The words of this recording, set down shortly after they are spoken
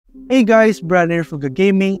Hey guys, Brandon from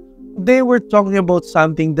Gaming. Today we're talking about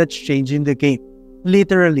something that's changing the game.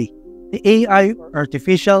 Literally, the AI or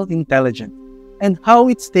artificial intelligence and how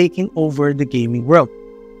it's taking over the gaming world.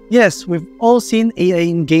 Yes, we've all seen AI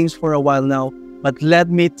in games for a while now, but let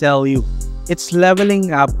me tell you, it's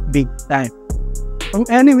leveling up big time. From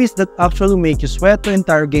enemies that actually make you sweat to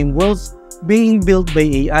entire game worlds being built by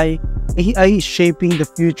AI, AI is shaping the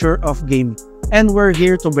future of gaming, and we're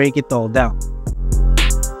here to break it all down.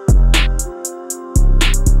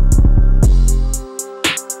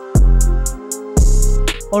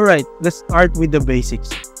 Alright, let's start with the basics.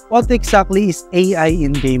 What exactly is AI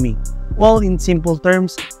in gaming? Well, in simple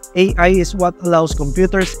terms, AI is what allows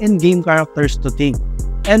computers and game characters to think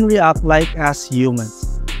and react like us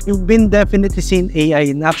humans. You've been definitely seen AI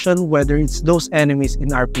in action, whether it's those enemies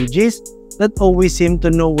in RPGs that always seem to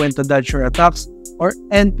know when to dodge your attacks or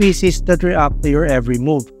NPCs that react to your every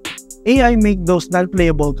move. AI make those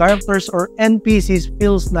non-playable characters or NPCs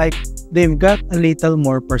feels like they've got a little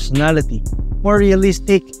more personality, more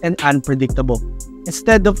realistic and unpredictable,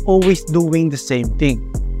 instead of always doing the same thing.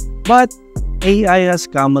 But AI has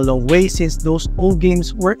come a long way since those old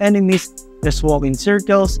games where enemies just walk in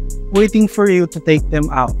circles, waiting for you to take them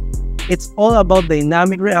out. It's all about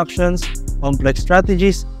dynamic reactions, complex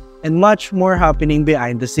strategies, and much more happening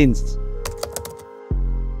behind the scenes.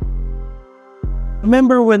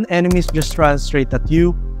 Remember when enemies just run straight at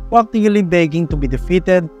you, practically begging to be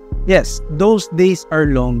defeated? Yes, those days are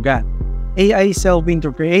long gone. AI is helping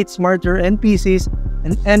to create smarter NPCs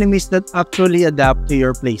and enemies that actually adapt to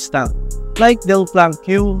your playstyle. Like they'll flank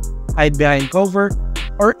you, hide behind cover,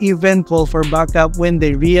 or even call for backup when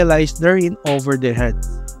they realize they're in over their heads.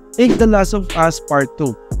 Take The Last of Us Part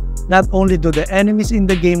 2. Not only do the enemies in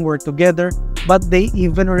the game work together, but they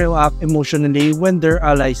even react emotionally when their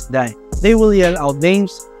allies die. They will yell out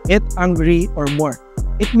names, get angry, or more.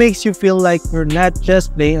 It makes you feel like you're not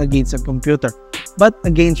just playing against a computer, but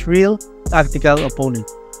against real, tactical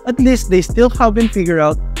opponents. At least they still haven't figured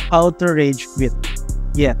out how to rage quit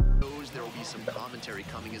yet. There will be some commentary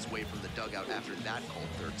coming his way from the dugout after that called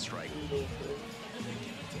third strike.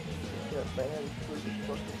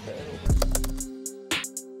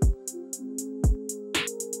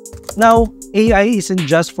 Now, AI isn't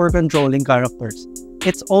just for controlling characters.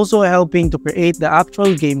 It's also helping to create the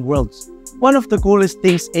actual game worlds. One of the coolest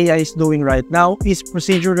things AI is doing right now is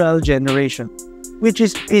Procedural Generation, which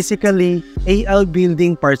is basically AI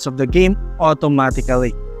building parts of the game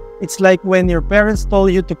automatically. It's like when your parents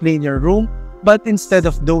told you to clean your room, but instead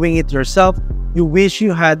of doing it yourself, you wish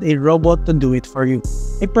you had a robot to do it for you.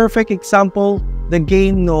 A perfect example, the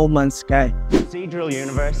game No Man's Sky. Procedural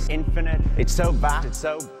universe, infinite. It's so vast, it's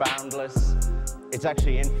so boundless. It's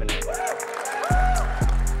actually infinite.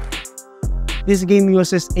 This game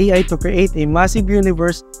uses AI to create a massive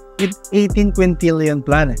universe with 18 quintillion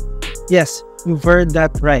planets. Yes, you've heard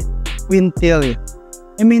that right, quintillion.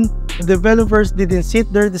 I mean, the developers didn't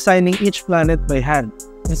sit there designing each planet by hand.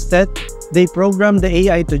 Instead, they programmed the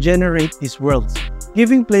AI to generate these worlds,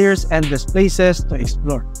 giving players endless places to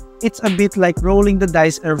explore. It's a bit like rolling the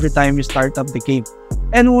dice every time you start up the game,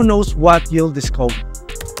 and who knows what you'll discover.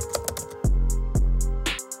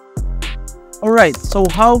 Alright, so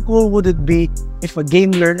how cool would it be if a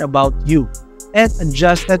game learned about you and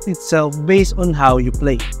adjusted itself based on how you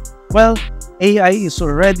play? Well, AI is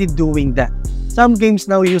already doing that. Some games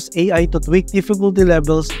now use AI to tweak difficulty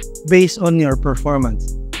levels based on your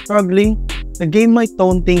performance. Struggling, the game might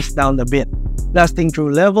tone things down a bit. Blasting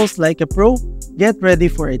through levels like a pro, get ready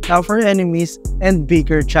for a tougher enemies and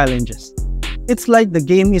bigger challenges. It's like the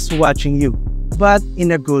game is watching you, but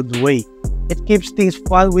in a good way. It keeps things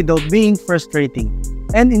fun without being frustrating.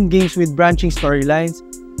 And in games with branching storylines,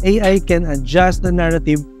 AI can adjust the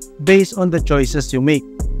narrative based on the choices you make,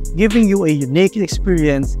 giving you a unique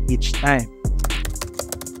experience each time.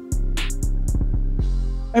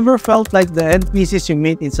 Ever felt like the NPCs you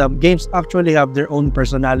meet in some games actually have their own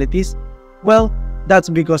personalities? Well, that's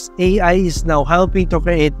because AI is now helping to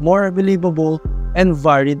create more believable and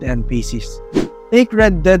varied NPCs. Take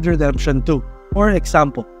Red Dead Redemption 2, for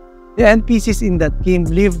example. The NPCs in that game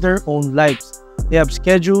live their own lives. They have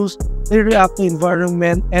schedules, they react to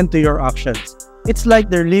environment and to your actions. It's like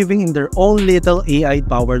they're living in their own little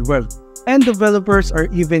AI-powered world. And developers are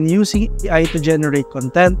even using AI to generate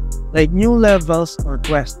content like new levels or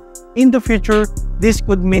quests. In the future, this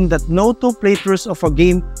could mean that no two playthroughs of a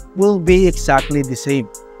game will be exactly the same.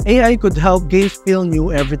 AI could help games feel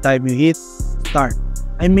new every time you hit start.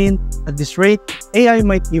 I mean, at this rate, AI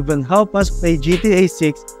might even help us play GTA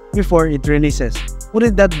 6 before it releases.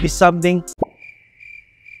 Wouldn't that be something?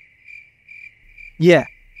 Yeah,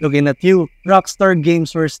 Looking at you, Rockstar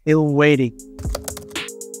Games were still waiting.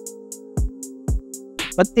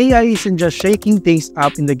 But AI isn't just shaking things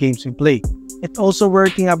up in the games we play. It's also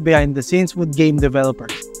working up behind the scenes with game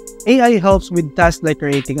developers. AI helps with tasks like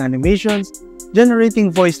creating animations,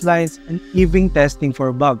 generating voice lines, and even testing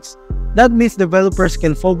for bugs. That means developers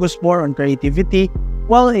can focus more on creativity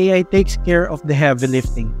while AI takes care of the heavy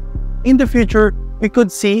lifting. In the future, we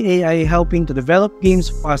could see AI helping to develop games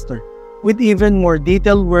faster, with even more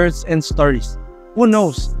detailed words and stories. Who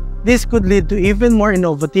knows? This could lead to even more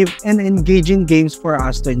innovative and engaging games for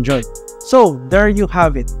us to enjoy. So, there you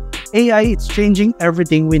have it. AI is changing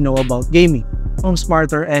everything we know about gaming, from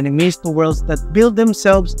smarter enemies to worlds that build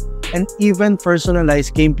themselves and even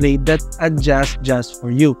personalized gameplay that adjusts just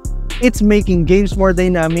for you. It's making games more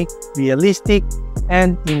dynamic, realistic,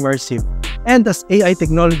 and immersive. And as AI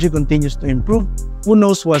technology continues to improve, who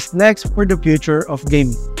knows what's next for the future of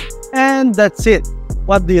gaming. And that's it.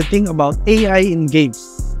 What do you think about AI in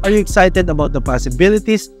games? Are you excited about the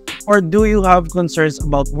possibilities, or do you have concerns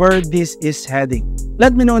about where this is heading?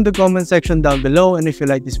 Let me know in the comment section down below, and if you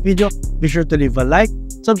like this video, be sure to leave a like,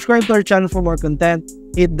 subscribe to our channel for more content,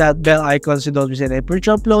 hit that bell icon so you don't miss any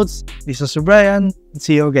future uploads. This is Brian, and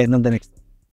see you again on the next.